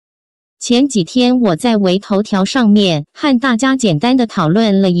前几天我在微头条上面和大家简单的讨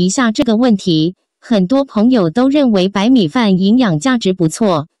论了一下这个问题，很多朋友都认为白米饭营养价值不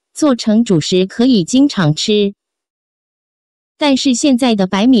错，做成主食可以经常吃。但是现在的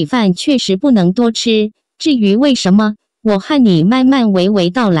白米饭确实不能多吃，至于为什么，我和你慢慢娓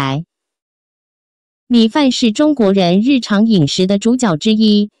娓道来。米饭是中国人日常饮食的主角之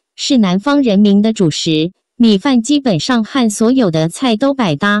一，是南方人民的主食。米饭基本上和所有的菜都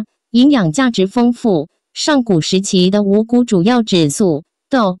百搭，营养价值丰富。上古时期的五谷主要指粟、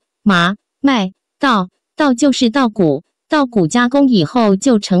豆、麻、麦、稻，稻就是稻谷，稻谷加工以后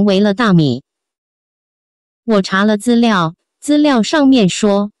就成为了大米。我查了资料，资料上面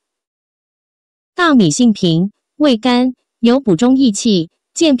说，大米性平，味甘，有补中益气，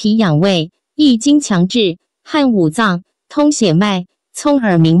健脾养胃，益精强志，和五脏，通血脉，聪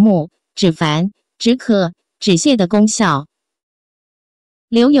耳明目，止烦、止渴、止泻的功效。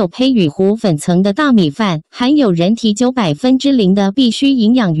留有胚与糊粉层的大米饭含有人体9%的必需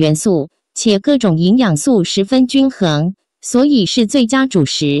营养元素，且各种营养素十分均衡，所以是最佳主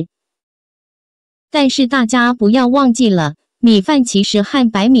食。但是大家不要忘记了，米饭其实和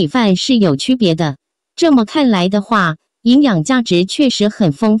白米饭是有区别的。这么看来的话，营养价值确实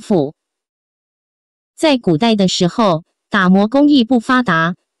很丰富。在古代的时候，打磨工艺不发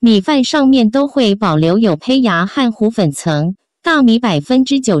达，米饭上面都会保留有胚芽和糊粉层，大米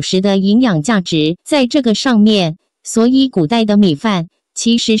90%的营养价值在这个上面，所以古代的米饭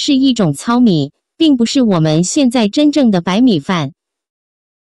其实是一种糙米，并不是我们现在真正的白米饭。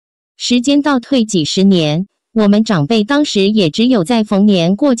时间倒退几十年，我们长辈当时也只有在逢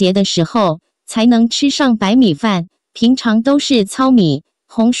年过节的时候才能吃上白米饭，平常都是糙米、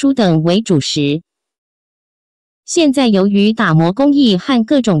红薯等为主食。现在由于打磨工艺和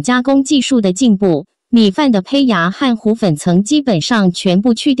各种加工技术的进步，米饭的胚芽和糊粉层基本上全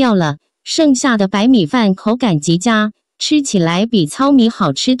部去掉了，剩下的白米饭口感极佳，吃起来比糙米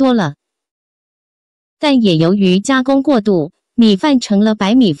好吃多了。但也由于加工过度，米饭成了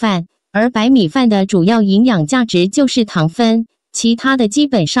白米饭，而白米饭的主要营养价值就是糖分，其他的基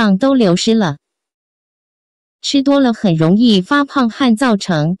本上都流失了。吃多了很容易发胖和造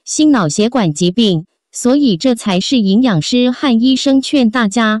成心脑血管疾病，所以这才是营养师和医生劝大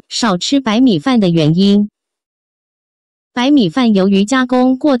家少吃白米饭的原因。白米饭由于加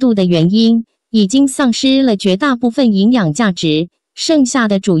工过度的原因，已经丧失了绝大部分营养价值，剩下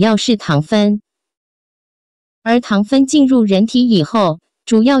的主要是糖分。而糖分进入人体以后，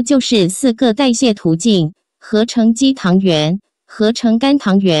主要就是4个代谢途径：合成肌糖原、合成肝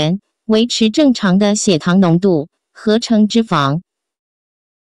糖原、维持正常的血糖浓度、合成脂肪。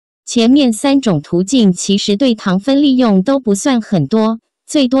前面3种途径其实对糖分利用都不算很多，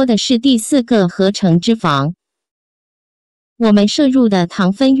最多的是第4个合成脂肪。我们摄入的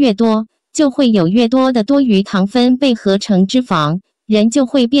糖分越多，就会有越多的多余糖分被合成脂肪，人就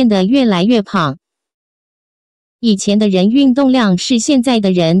会变得越来越胖。以前的人运动量是现在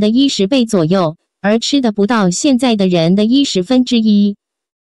的人的10倍左右，而吃的不到现在的人的1/10。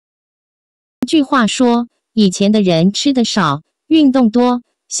句话说，以前的人吃的少，运动多，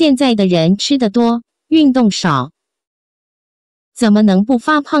现在的人吃的多，运动少，怎么能不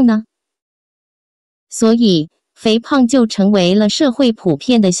发胖呢？所以，肥胖就成为了社会普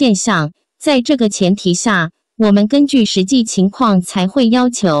遍的现象。在这个前提下，我们根据实际情况才会要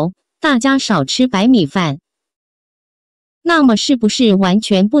求大家少吃白米饭。那么是不是完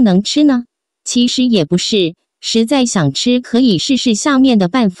全不能吃呢？其实也不是，实在想吃可以试试下面的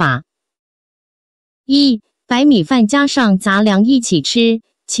办法。1. 白米饭加上杂粮一起吃，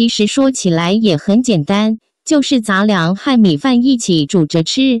其实说起来也很简单，就是杂粮和米饭一起煮着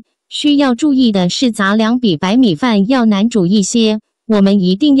吃。需要注意的是，杂粮比白米饭要难煮一些，我们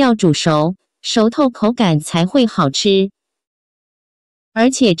一定要煮熟，熟透口感才会好吃。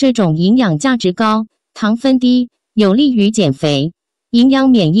而且这种营养价值高，糖分低，有利于减肥。营养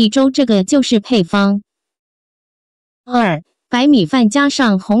免疫粥这个就是配方。2. 白米饭加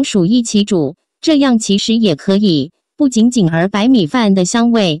上红薯一起煮，这样其实也可以，不仅仅而白米饭的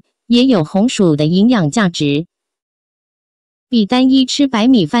香味，也有红薯的营养价值。比单一吃白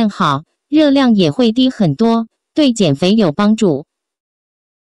米饭好，热量也会低很多，对减肥有帮助。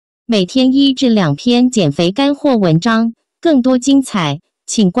每天1至2篇减肥干货文章，更多精彩，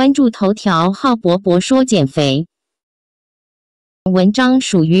请关注头条号博博说减肥。文章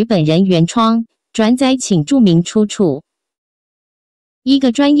属于本人原创，转载请注明出处。一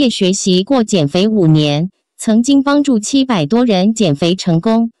个专业学习过减肥5年，曾经帮助700多人减肥成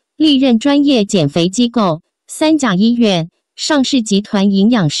功，历任专业减肥机构、3甲医院、上市集团营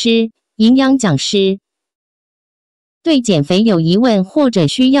养师、营养讲师。对减肥有疑问或者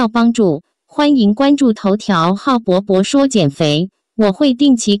需要帮助，欢迎关注头条号博博说减肥，我会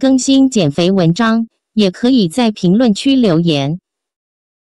定期更新减肥文章，也可以在评论区留言。